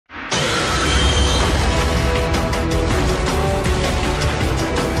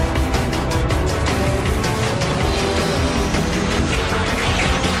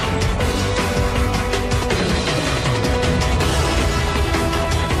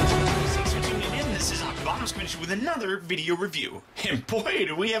with another video review. And boy,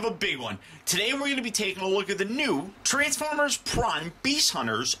 do we have a big one. Today we're going to be taking a look at the new Transformers Prime Beast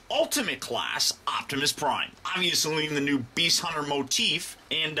Hunters Ultimate Class Optimus Prime. Obviously in the new Beast Hunter motif,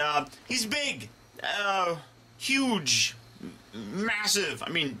 and he's big, huge, massive. I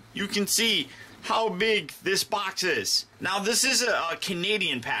mean, you can see how big this box is. Now, this is a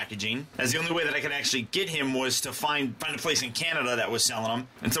Canadian packaging, as the only way that I could actually get him was to find a place in Canada that was selling them,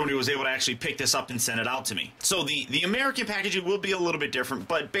 and somebody was able to actually pick this up and send it out to me. So the American packaging will be a little bit different,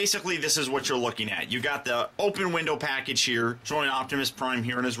 but basically this is what you're looking at. You got the open window package here, showing Optimus Prime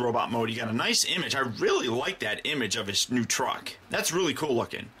here in his robot mode. You got a nice image. I really like that image of his new truck. That's really cool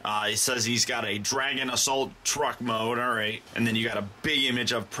looking. It says he's got a Dragon Assault truck mode, alright, and then you got a big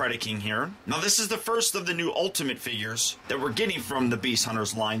image of Predaking here. Now, this is the first of the new Ultimate figures that we're getting from the Beast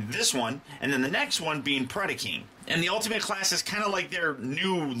Hunters line. This one, and then the next one being Predaking. And the Ultimate class is kind of like their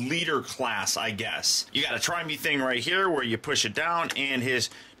new leader class, I guess. You got a try-me thing right here where you push it down and his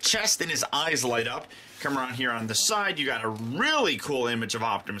chest and his eyes light up. Come around here on the side, you got a really cool image of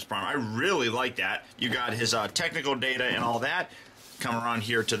Optimus Prime. I really like that. You got his technical data and all that. Come around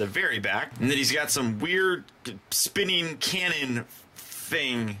here to the very back. And then he's got some weird spinning cannon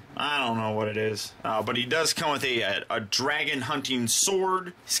thing. I don't know what it is, but he does come with a dragon hunting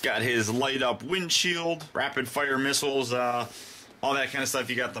sword. He's got his light up windshield, rapid fire missiles, all that kind of stuff.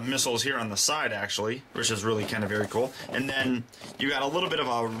 You got the missiles here on the side actually, which is really kind of very cool. And then you got a little bit of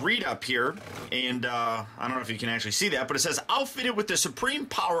a read up here, and I don't know if you can actually see that, but it says, outfitted with the supreme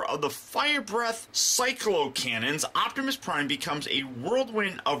power of the fire breath cyclo cannons, Optimus Prime becomes a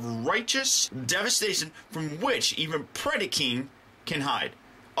whirlwind of righteous devastation from which even Predaking can hide.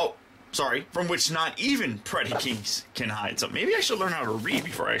 Oh, sorry, from which not even Predakings can hide. So maybe I should learn how to read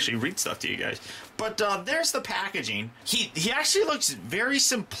before I actually read stuff to you guys. But there's the packaging. He actually looks very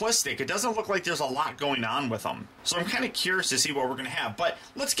simplistic. It doesn't look like there's a lot going on with him. So I'm kind of curious to see what we're going to have. But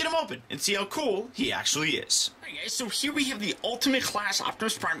let's get him open and see how cool he actually is. Alright guys, so here we have the Ultimate Class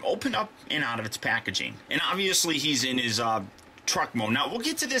Optimus Prime opened up and out of its packaging. And obviously he's in his truck mode. Now, we'll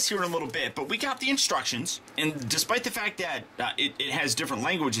get to this here in a little bit, but we got the instructions, and despite the fact that it has different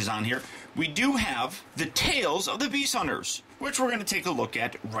languages on here, we do have the tales of the Beast Hunters, which we're going to take a look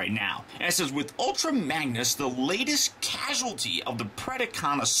at right now. And it says, with Ultra Magnus, the latest casualty of the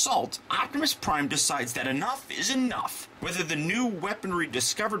Predacon assault, Optimus Prime decides that enough is enough. Whether the new weaponry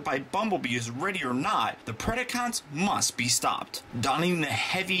discovered by Bumblebee is ready or not, the Predacons must be stopped. Donning the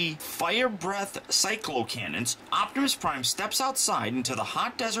heavy fire breath cyclo cannons, Optimus Prime steps outside into the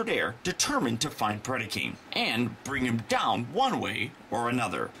hot desert air, determined to find Predaking and bring him down one way or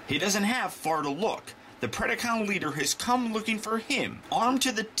another. He doesn't have far to look. The Predacon leader has come looking for him, armed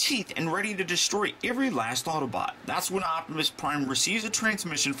to the teeth and ready to destroy every last Autobot. That's when Optimus Prime receives a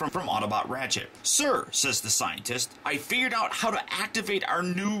transmission from Autobot Ratchet. Sir, says the scientist, I figured out how to activate our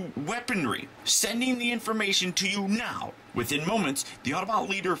new weaponry. Sending the information to you now. Within moments, the Autobot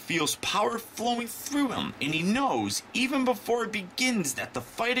leader feels power flowing through him, and he knows, even before it begins, that the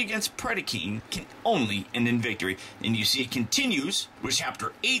fight against Predaking can only end in victory. And you see it continues with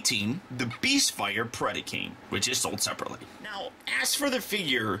Chapter 18, The Beastfire Predaking, which is sold separately. Now, as for the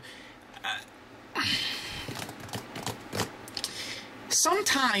figure,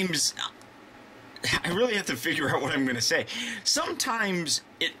 sometimes I really have to figure out what I'm going to say. Sometimes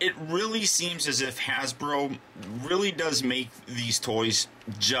it really seems as if Hasbro really does make these toys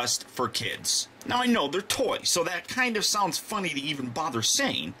just for kids. Now, I know they're toys, so that kind of sounds funny to even bother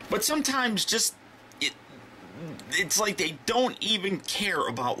saying, but sometimes just it's like they don't even care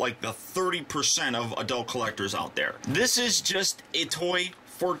about like the 30% of adult collectors out there. This is just a toy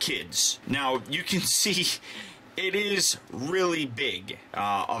for kids. Now, you can see it is really big,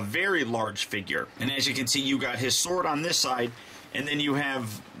 a very large figure. And as you can see, you got his sword on this side, and then you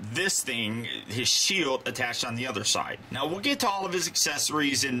have this thing, his shield, attached on the other side. Now, we'll get to all of his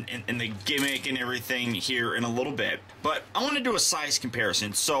accessories and the gimmick and everything here in a little bit, but I want to do a size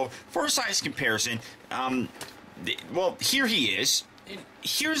comparison. So, for a size comparison, well, here he is.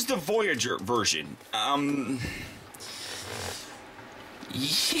 Here's the Voyager version.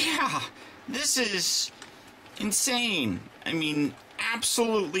 Yeah, this is insane. I mean,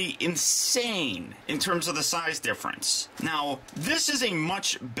 absolutely insane in terms of the size difference. Now, this is a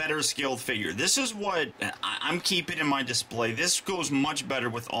much better scaled figure. This is what I'm keeping in my display. This goes much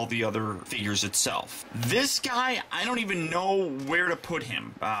better with all the other figures itself. This guy, I don't even know where to put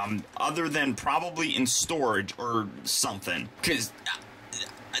him, other than probably in storage or something, because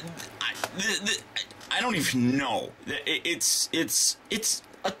I don't even know. It's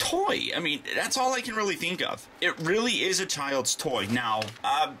a toy. I mean, that's all I can really think of. It really is a child's toy. Now,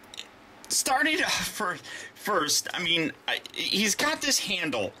 starting first, I mean, he's got this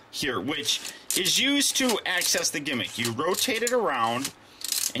handle here, which is used to access the gimmick. You rotate it around,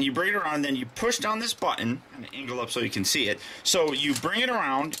 and you bring it around, then you push down this button, and angle up so you can see it. So you bring it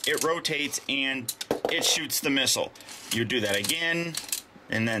around, it rotates, and it shoots the missile. You do that again,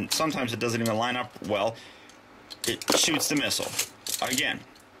 and then sometimes it doesn't even line up well. It shoots the missile. Again,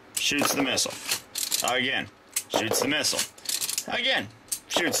 shoots the missile. Again, shoots the missile. Again,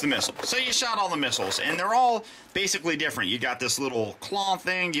 shoots the missile. So you shot all the missiles, and they're all basically different. You got this little claw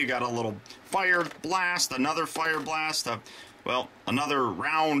thing, you got a little fire blast, another fire blast, well, another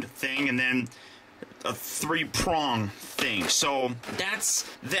round thing, and then a 3-prong thing. So that's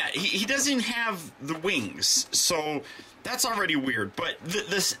that. He doesn't have the wings, so that's already weird. But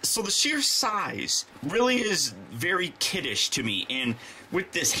so the sheer size really is very kiddish to me, and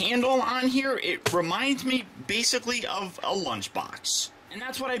with this handle on here, it reminds me basically of a lunchbox. And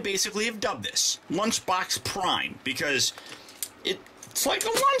that's what I basically have dubbed this, Lunchbox Prime, because it's like a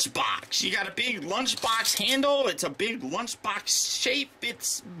lunchbox. You got a big lunchbox handle, it's a big lunchbox shape,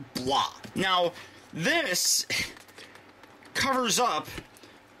 it's blah. Now, this covers up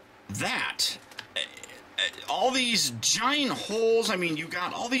that. All these giant holes, I mean, you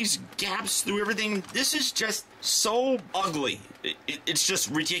got all these gaps through everything. This is just so ugly. It's just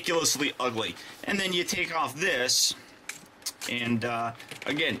ridiculously ugly. And then you take off this, and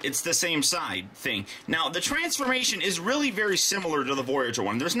again, it's the same side thing. Now, the transformation is really very similar to the Voyager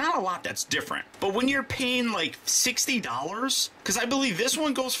one. There's not a lot that's different. But when you're paying like $60, because I believe this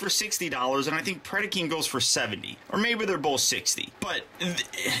one goes for $60, and I think Predaking goes for $70. Or maybe they're both $60. But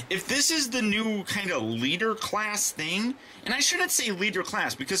if this is the new kind of leader class thing, and I shouldn't say leader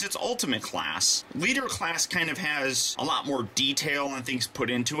class because it's ultimate class. Leader class kind of has a lot more detail and things put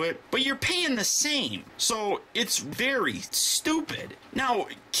into it, but you're paying the same. So it's very stupid. Now,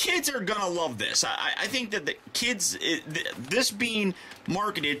 kids are gonna love this. I think that the kids, this being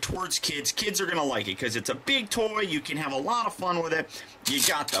marketed towards kids, kids are gonna like it because it's a big toy. You can have a lot of fun with it. You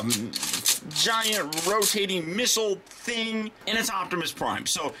got the giant rotating missile thing, and it's Optimus Prime.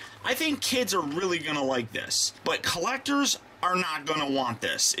 So I think kids are really gonna like this, but collectors are not gonna want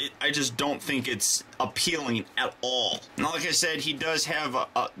this. I just don't think it's appealing at all. Now, like I said, he does have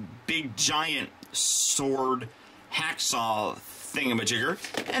a big giant sword hacksaw thingamajigger,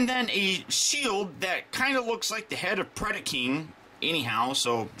 and then a shield that kind of looks like the head of Predaking anyhow.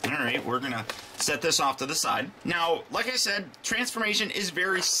 So, alright, we're gonna set this off to the side. Now, like I said, transformation is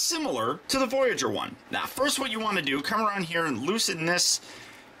very similar to the Voyager one. Now, first what you want to do, come around here and loosen this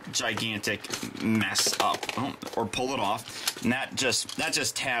gigantic mess up, or pull it off, and that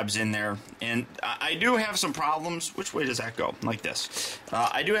just tabs in there. And I do have some problems. Which way does that go? Like this.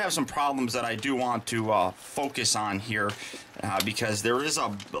 I do have some problems that I do want to focus on here, because there is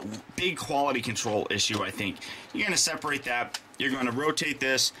a big quality control issue. I think you're going to separate that. You're going to rotate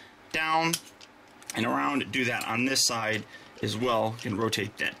this down and around. Do that on this side as well. You can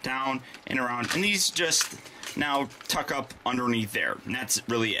rotate that down and around, and these just now tuck up underneath there, and that's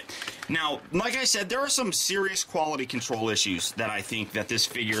really it. Now, like I said, there are some serious quality control issues that I think that this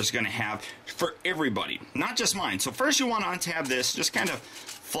figure is going to have for everybody, not just mine. So first you want to untab this, just kind of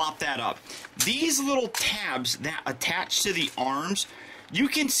flop that up. These little tabs that attach to the arms, you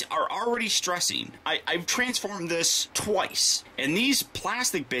can are already stressing. I've transformed this twice, and these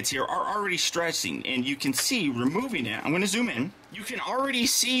plastic bits here are already stressing, and you can see removing it. I'm going to zoom in. You can already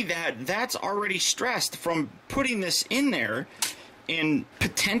see that that's already stressed from putting this in there, and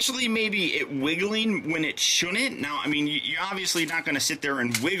potentially maybe it wiggling when it shouldn't. Now, I mean, you're obviously not going to sit there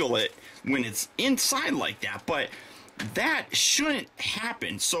and wiggle it when it's inside like that, but that shouldn't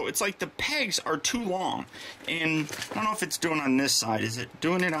happen. So it's like the pegs are too long, and I don't know if it's doing on this side. Is it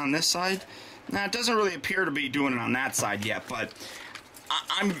doing it on this side? Nah, it doesn't really appear to be doing it on that side yet, but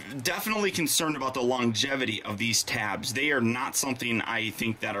I'm definitely concerned about the longevity of these tabs. They are not something I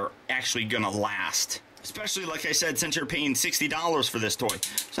think that are actually gonna last, especially, like I said, since you're paying $60 for this toy.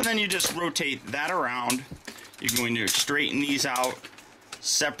 So then you just rotate that around. You're going to straighten these out,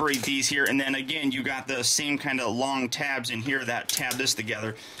 separate these here, and then again you got the same kind of long tabs in here that tab this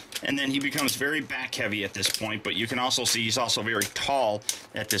together, and then he becomes very back heavy at this point. But you can also see he's also very tall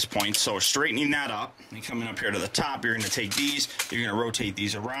at this point. So straightening that up and coming up here to the top, you're going to take these, you're going to rotate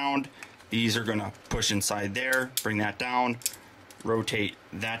these around. These are going to push inside there, bring that down, rotate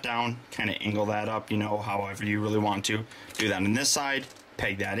that down, kind of angle that up, you know, however you really want to. Do that on this side,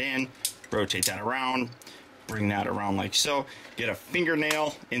 peg that in, rotate that around, bring that around like so. Get a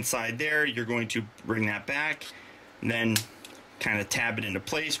fingernail inside there. You're going to bring that back, and then kind of tab it into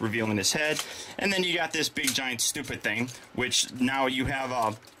place, revealing his head. And then you got this big giant stupid thing, which now you have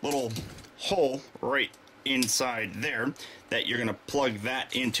a little hole right inside there that you're gonna plug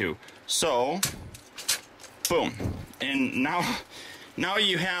that into. So boom, and now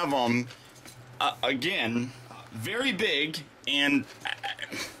you have again, very big and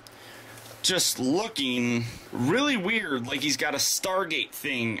just looking really weird, like he's got a Stargate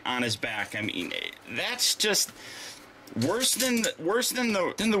thing on his back. I mean, that's just worse than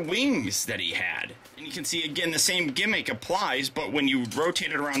the wings that he had. And you can see again the same gimmick applies, but when you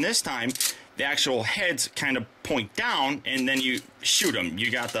rotate it around this time, the actual heads kind of point down, and then you shoot them. You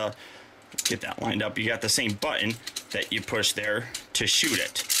got the, get that lined up, you got the same button that you push there to shoot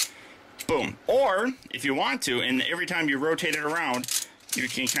it. Boom. Or if you want to, and every time you rotate it around, you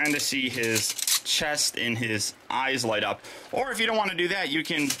can kind of see his chest and his eyes light up. Or if you don't want to do that, you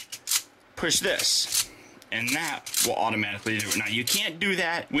can push this, and that will automatically do it. Now, you can't do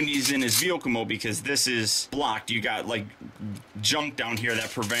that when he's in his vehicle mode because this is blocked. You got like junk down here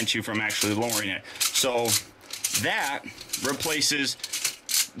that prevents you from actually lowering it. So that replaces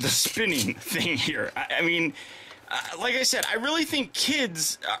the spinning thing here. I mean, like I said, I really think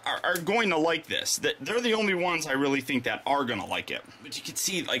kids are going to like this. That they're the only ones I really think that are going to like it. But you can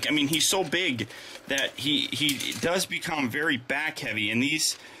see, like, I mean, he's so big that he does become very back heavy, and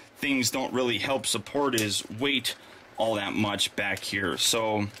these things don't really help support his weight all that much back here.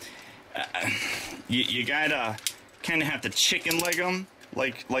 So you gotta kind of have to chicken leg him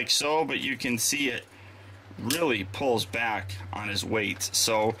like so, but you can see it really pulls back on his weight.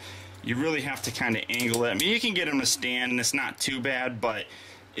 So you really have to kind of angle it. I mean, you can get him to stand, and it's not too bad, but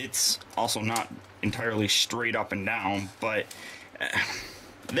it's also not entirely straight up and down. But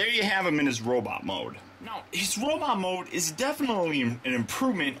there you have him in his robot mode. Now, his robot mode is definitely an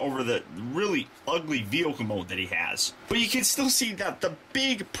improvement over the really ugly vehicle mode that he has. But you can still see that the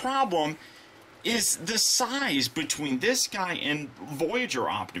big problem is the size between this guy and Voyager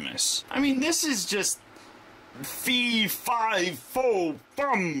Optimus. I mean, this is just fee, fi, fo,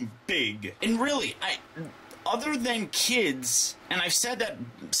 fum big. And really, other than kids, and I've said that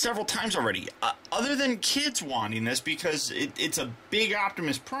several times already, other than kids wanting this because it's a big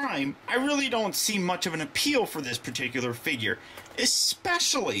Optimus Prime, I really don't see much of an appeal for this particular figure,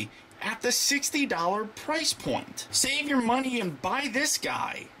 especially at the $60 price point. Save your money and buy this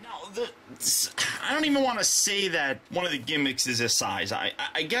guy. Now, I don't even want to say that one of the gimmicks is his size.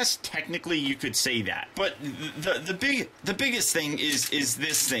 I guess technically you could say that, but the biggest thing is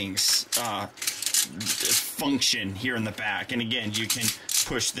this thing's function here in the back. And again, you can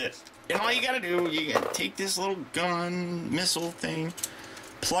push this, and all you gotta do, you gotta take this little gun missile thing,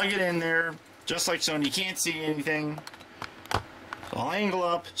 plug it in there just like so, and you can't see anything. So I'll angle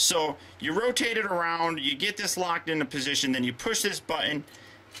up. So you rotate it around, you get this locked into position, then you push this button,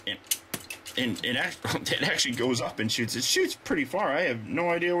 and it actually goes up and shoots. It shoots pretty far. I have no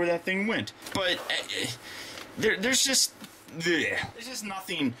idea where that thing went. But there's just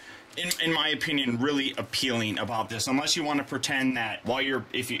nothing, in my opinion, really appealing about this, unless you want to pretend that while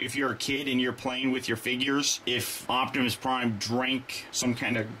if you're a kid and you're playing with your figures, if Optimus Prime drank some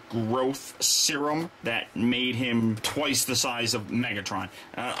kind of growth serum that made him twice the size of Megatron.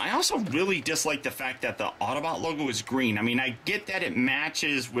 I also really dislike the fact that the Autobot logo is green. I mean, I get that it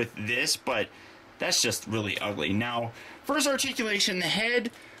matches with this, but that's just really ugly. Now, for his articulation, the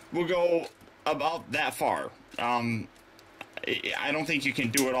head will go about that far. I don't think you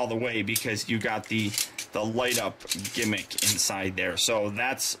can do it all the way because you got the light up gimmick inside there, so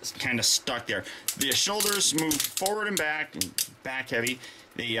that's kind of stuck there. The shoulders move forward and back heavy.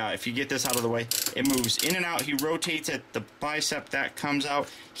 If you get this out of the way, it moves in and out. He rotates at the bicep, that comes out.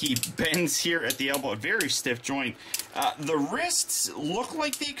 He bends here at the elbow, a very stiff joint. The wrists look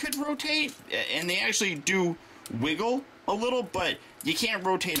like they could rotate, and they actually do wiggle a little, but you can't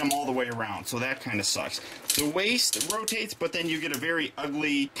rotate them all the way around, so that kind of sucks. The waist rotates, but then you get a very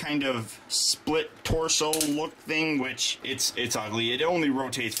ugly kind of split torso look thing, which it's ugly. It only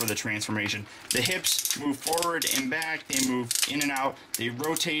rotates for the transformation. The hips move forward and back, they move in and out, they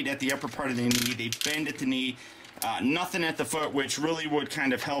rotate at the upper part of the knee, they bend at the knee. Nothing at the foot, which really would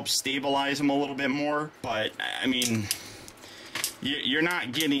kind of help stabilize them a little bit more, but I mean, you're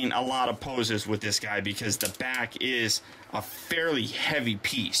not getting a lot of poses with this guy because the back is a fairly heavy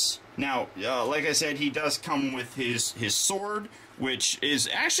piece. Now, like I said, he does come with his sword, which is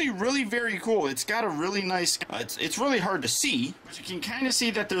actually really very cool. It's got a really nice, it's really hard to see, but you can kind of see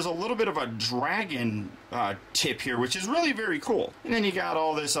that there's a little bit of a dragon tip here, which is really very cool. And then you got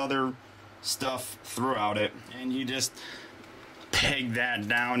all this other stuff throughout it, and you just peg that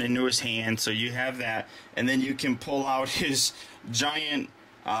down into his hand, so you have that, and then you can pull out his giant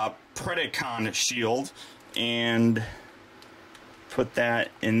Predacon shield and put that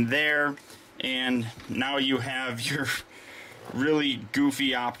in there, and now you have your really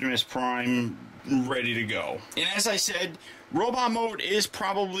goofy Optimus Prime ready to go. And as I said, robot mode is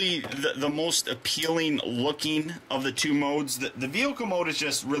probably the most appealing looking of the two modes. The vehicle mode is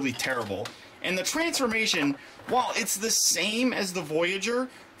just really terrible. And the transformation, while it's the same as the Voyager,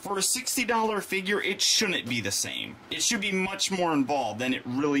 for a $60 figure, it shouldn't be the same. It should be much more involved, and it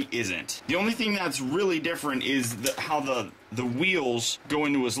really isn't. The only thing that's really different is how the wheels go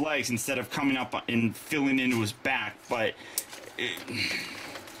into his legs instead of coming up and filling into his back, but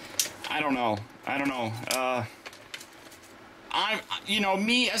I don't know.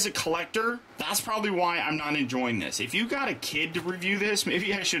 Me as a collector, that's probably why I'm not enjoying this. If you got a kid to review this,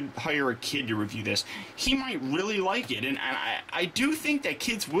 maybe I should hire a kid to review this. He might really like it, and I do think that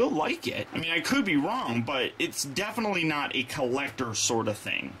kids will like it. I mean, I could be wrong, but it's definitely not a collector sort of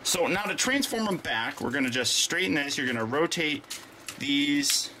thing. So now to transform them back, we're going to just straighten this. You're going to rotate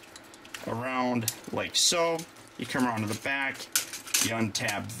these around like so. You come around to the back, you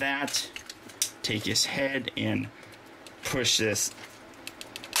untab that, take his head and push this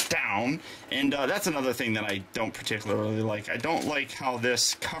down, and that's another thing that I don't particularly like. I don't like how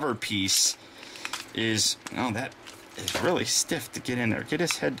this cover piece is, that is really stiff to get in there. Get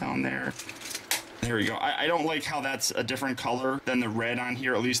his head down there. There we go. I don't like how that's a different color than the red on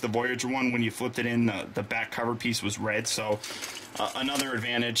here, at least the Voyager one. When you flipped it in, the back cover piece was red, so another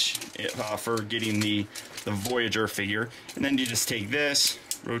advantage for getting the Voyager figure. And then you just take this,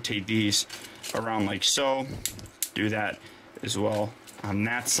 rotate these around like so. Do that as well on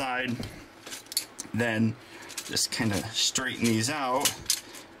that side. Then just kind of straighten these out.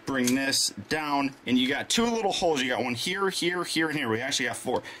 Bring this down, and you got two little holes. You got one here, here, here, and here. We actually got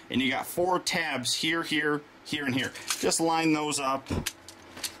four. And you got four tabs here, here, here, and here. Just line those up,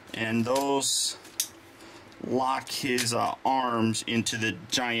 and those lock his arms into the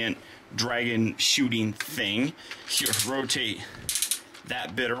giant dragon shooting thing. Here, rotate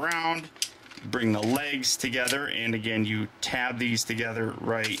that bit around. Bring the legs together, and again, you tab these together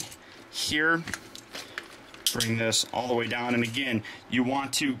right here. Bring this all the way down, and again, you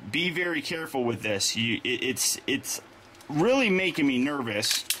want to be very careful with this. It's really making me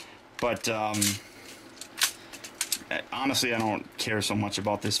nervous, but honestly, I don't care so much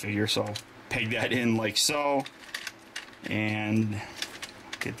about this figure, so peg that in like so, and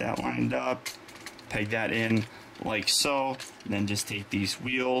get that lined up. Peg that in like so, and then just take these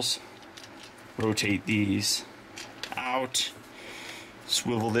wheels, rotate these out,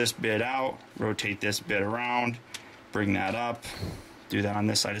 swivel this bit out, rotate this bit around, bring that up, do that on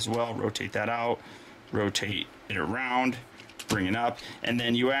this side as well, rotate that out, rotate it around, bring it up, and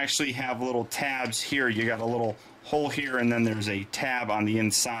then you actually have little tabs here. You got a little hole here, and then there's a tab on the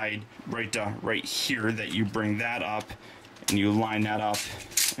inside right here that you bring that up, and you line that up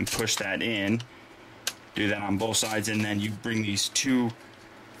and push that in. Do that on both sides, and then you bring these two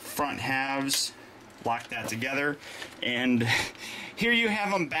front halves, lock that together, and here you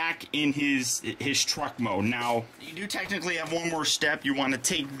have him back in his truck mode. Now, you do technically have one more step. You want to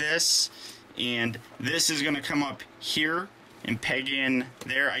take this, and this is going to come up here and peg in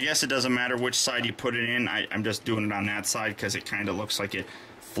there. I guess it doesn't matter which side you put it in. I'm just doing it on that side because it kind of looks like it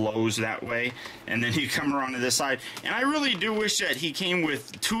flows that way. And then you come around to this side, and I really do wish that he came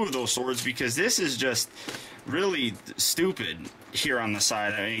with two of those swords, because this is just really stupid here on the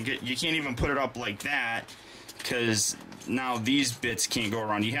side. I mean, you can't even put it up like that, because now these bits can't go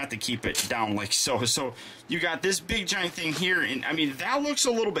around. You have to keep it down like so. So you got this big giant thing here, and I mean, that looks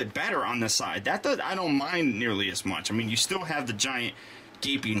a little bit better on the side. That I don't mind nearly as much. I mean, you still have the giant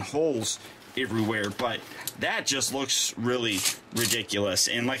gaping holes everywhere, but that just looks really ridiculous.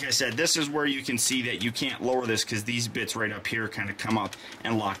 And like I said, this is where you can see that you can't lower this, because these bits right up here kind of come up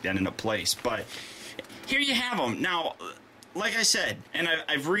and lock that into place. But here you have them. Now, like I said, and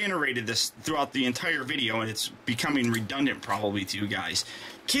I've reiterated this throughout the entire video, and it's becoming redundant probably to you guys.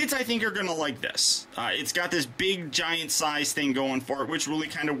 Kids, I think, are going to like this. It's got this big, giant size thing going for it, which really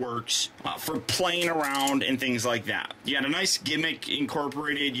kind of works for playing around and things like that. You got a nice gimmick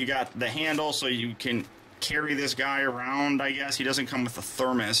incorporated. You got the handle so you can carry this guy around, I guess. He doesn't come with a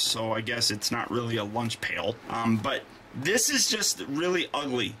thermos, so I guess it's not really a lunch pail. But this is just really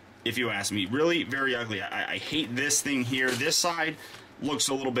ugly, if you ask me. Really very ugly. I hate this thing here. This side looks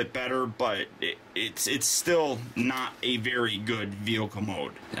a little bit better, but it's still not a very good vehicle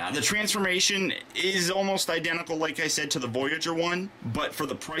mode. The transformation is almost identical, like I said, to the Voyager one, but for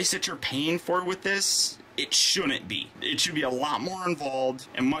the price that you're paying for with this, it shouldn't be. It should be a lot more involved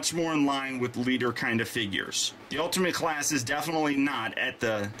and much more in line with leader kind of figures. The Ultimate class is definitely not at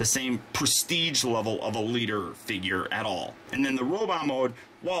the same prestige level of a leader figure at all. And then the robot mode,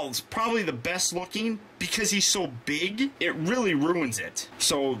 while it's probably the best looking, because he's so big, it really ruins it.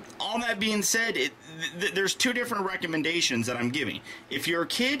 So all that being said, there's two different recommendations that I'm giving. If you're a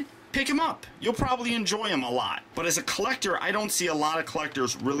kid, pick him up. You'll probably enjoy him a lot. But as a collector, I don't see a lot of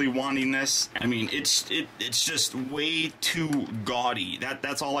collectors really wanting this. I mean, it's just way too gaudy.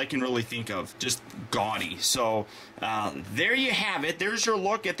 That's all I can really think of. Just gaudy. So there you have it. There's your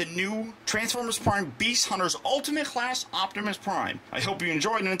look at the new Transformers Prime Beast Hunters Ultimate Class Optimus Prime. I hope you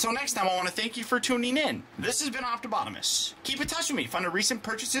enjoyed, and until next time, I want to thank you for tuning in. This has been Optibotimus. Keep in touch with me. Find our recent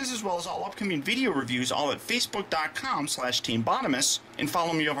purchases as well as all upcoming video reviews all at facebook.com/teambotimus, and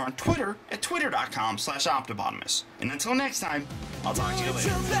follow me over on Twitter at twitter.com/Optibotimus. And until next time, I'll talk to you later.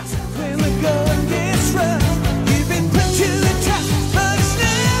 When the going gets rough, you've been put to the top, but it's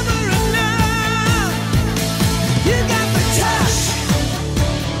never enough. You got the touch.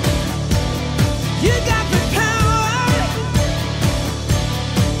 You got